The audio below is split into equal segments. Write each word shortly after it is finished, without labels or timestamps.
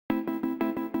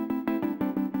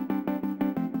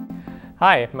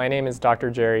Hi, my name is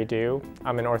Dr. Jerry Dew.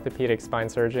 I'm an orthopedic spine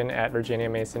surgeon at Virginia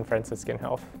Mason Franciscan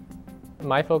Health.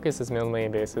 My focus is minimally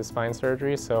invasive spine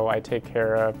surgery, so I take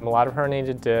care of a lot of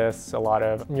herniated discs, a lot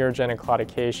of neurogenic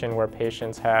claudication where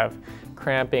patients have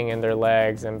cramping in their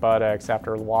legs and buttocks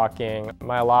after walking,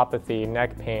 myelopathy,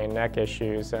 neck pain, neck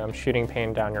issues, shooting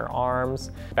pain down your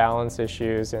arms, balance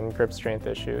issues, and grip strength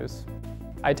issues.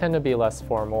 I tend to be less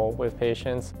formal with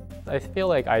patients. I feel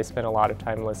like I spend a lot of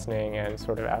time listening and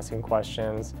sort of asking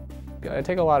questions. I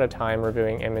take a lot of time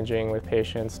reviewing imaging with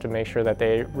patients to make sure that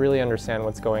they really understand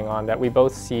what's going on, that we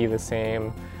both see the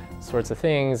same sorts of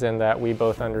things and that we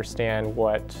both understand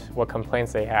what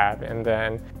complaints they have. And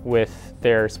then with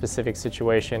their specific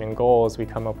situation and goals, we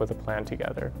come up with a plan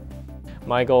together.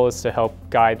 My goal is to help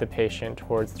guide the patient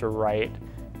towards the right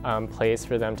place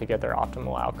for them to get their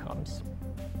optimal outcomes.